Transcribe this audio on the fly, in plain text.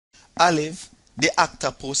Olive, the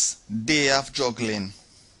octopus, day of juggling.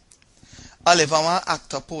 Olive a one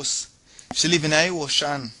octopus. She live in the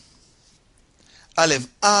ocean. Olive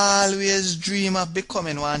always dream of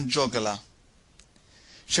becoming one juggler.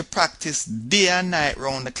 She practice day and night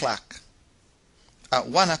round the clock. At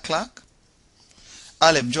 1 o'clock,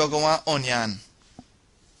 Olive juggle one onion.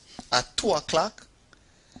 At 2 o'clock,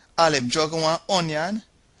 Olive juggle one onion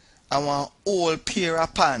and one whole pair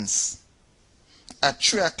of pants. At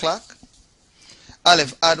 3 o'clock,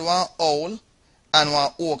 Olive add one owl and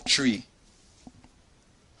one oak tree.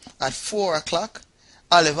 At 4 o'clock,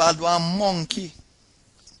 Olive add one monkey.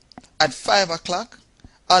 At 5 o'clock,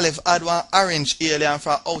 Olive add one orange alien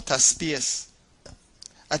from outer space.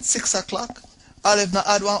 At 6 o'clock, Olive now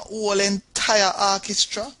add one whole entire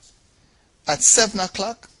orchestra. At 7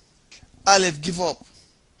 o'clock, Olive give up.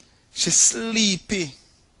 She sleepy.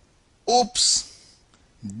 Oops!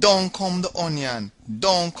 Down come the onion,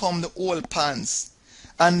 down come the whole pants,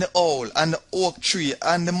 and the owl, and the oak tree,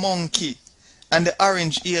 and the monkey, and the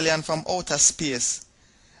orange alien from outer space,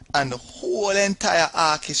 and the whole entire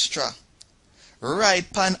orchestra. Right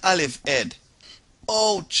pan Olive head.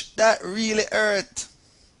 Ouch, that really hurt.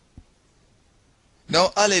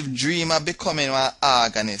 Now Olive dream of becoming an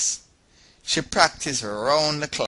organist. She practice round the clock.